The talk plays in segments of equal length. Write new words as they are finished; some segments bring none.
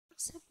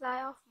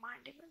Supply of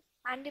mandible.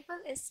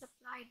 Mandible is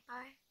supplied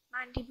by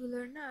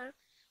mandibular nerve,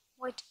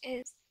 which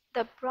is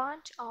the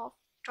branch of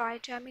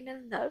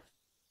trigeminal nerve.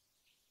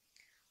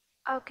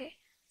 Okay,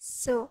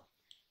 so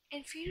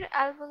inferior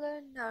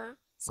alveolar nerve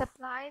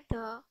supply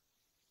the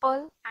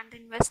pulp and the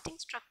investing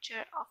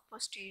structure of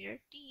posterior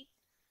teeth,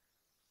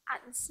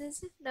 and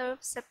incisive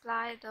nerve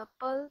supply the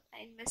pulp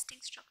and investing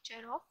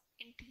structure of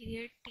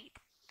anterior teeth.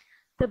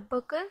 The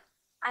buccal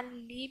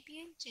and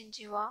labial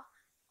gingiva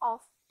of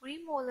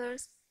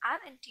premolars and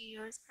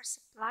anteriors are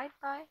supplied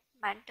by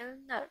mandible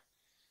nerve.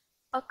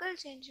 Buccal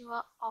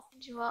gingiva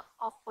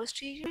of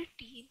posterior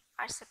teeth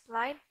are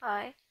supplied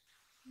by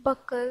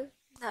buccal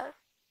nerve.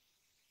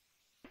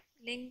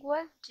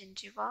 Lingual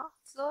gingiva,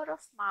 floor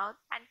of mouth,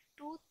 and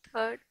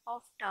 2/3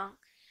 of tongue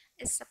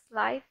is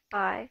supplied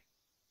by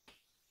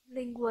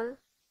lingual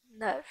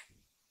nerve.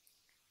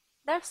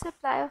 Nerve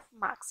supply of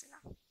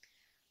maxilla.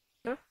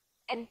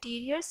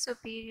 Anterior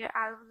superior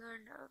alveolar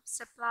nerve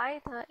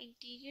supply the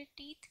interior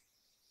teeth.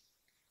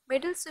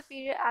 Middle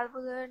superior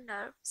alveolar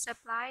nerve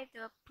supply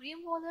the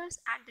premolars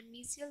and the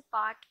mesial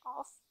part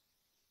of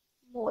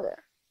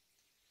molar.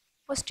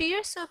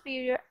 Posterior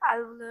superior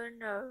alveolar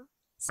nerve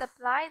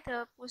supply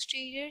the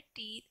posterior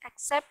teeth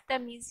except the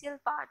mesial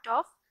part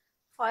of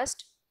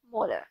first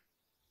molar.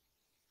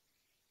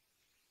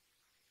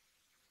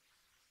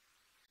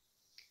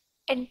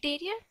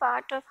 Anterior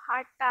part of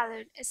hard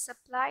palate is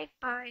supplied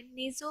by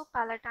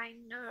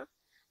Nasopalatine nerve,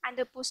 and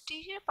the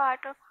posterior part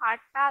of hard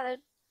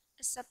palate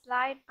is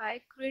supplied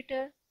by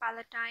Greater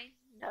Palatine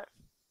nerve.